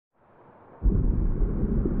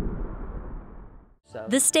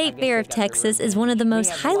The State Fair of Texas is one of the most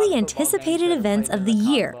highly anticipated events of the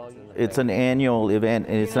year. It's an annual event,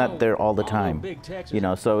 and it's not there all the time.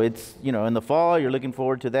 So it's, in the fall, you're looking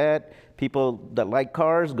forward to that. People that like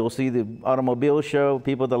cars go see the automobile show.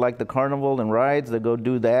 People that like the carnival and rides, they go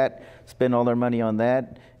do that, spend all their money on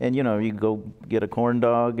that. And, you go get a corn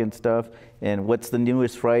dog and stuff. And what's the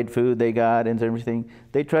newest fried food they got and everything.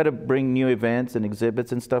 They try to bring new events and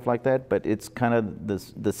exhibits and stuff like that, but it's kind of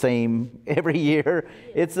the same every year.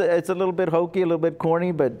 It's a little bit hokey, a little bit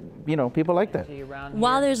corny, but, people like that.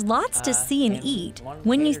 While there's lots to see and eat,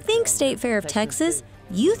 when you think State Fair of Texas,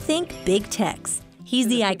 you think Big Tex. He's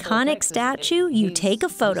the iconic statue you take a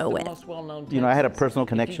photo with. I had a personal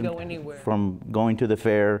connection from going to the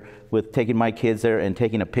fair with taking my kids there and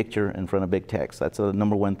taking a picture in front of Big Tex. That's the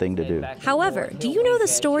 #1 thing to do. However, do you know the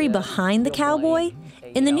story behind the cowboy?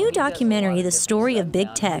 In the new documentary, The Story of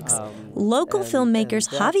Big Tex, local filmmakers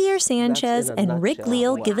Javier Sanchez and Rick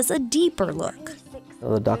Leal give us a deeper look.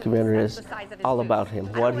 The documentary is all about him,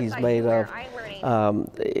 what he's made of,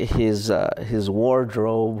 his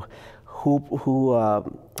wardrobe,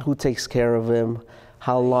 who takes care of him,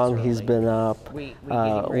 how long he's been up,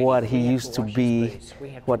 what he used to be,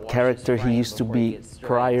 what character he used to be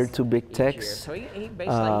prior to Big Tex.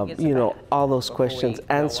 All those questions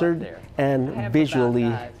answered and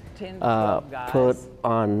visually put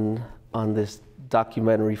on this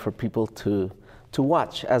documentary for people to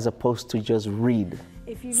watch as opposed to just read.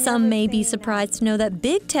 Some may be surprised to know that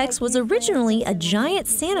Big Tex was originally a giant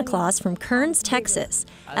Santa Claus from Kearns, Texas,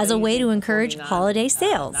 as a way to encourage holiday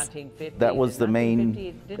sales. That was the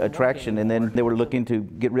main attraction, and then they were looking to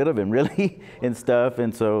get rid of him, really, and stuff,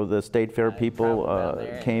 and so the State Fair people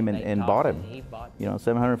came and bought him.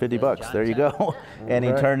 $750, there you go. And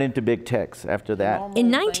he turned into Big Tex after that.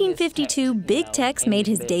 In 1952, Big Tex made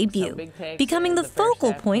his debut, becoming the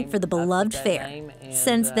focal point for the beloved fair.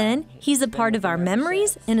 Since then, he's a part of our memories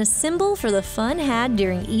and a symbol for the fun had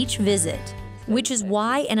during each visit. Which is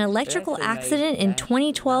why an electrical accident in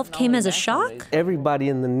 2012 came as a shock? Everybody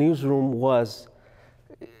in the newsroom was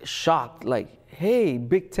shocked, like, hey,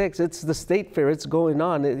 Big Tex, it's the State Fair, it's going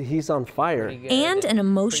on, he's on fire. And an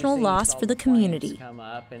emotional loss for the community.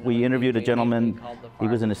 We interviewed a gentleman, he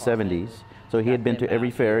was in his 70s, so he had been to every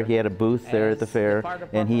fair, he had a booth there at the fair,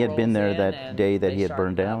 and he had been there that day that he had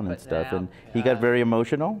burned down and stuff, and he got very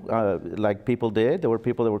emotional, like people did. There were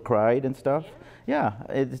people that were cried and stuff. Yeah,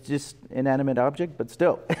 it's just inanimate object, but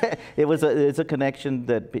still, it's a connection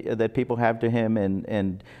that people have to him,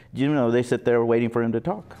 and they sit there waiting for him to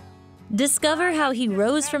talk. Discover how he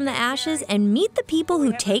rose from the ashes and meet the people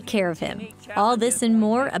who take care of him. All this and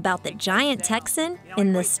more about the giant Texan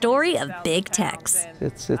in the story of Big Tex.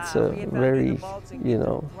 It's a very,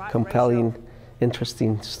 compelling,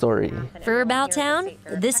 interesting story. For About Town,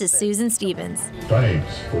 this is Susan Stevens.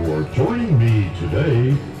 Thanks for joining me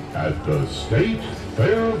today at the State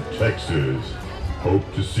Fair of Texas. Hope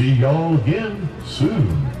to see y'all again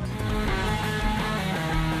soon.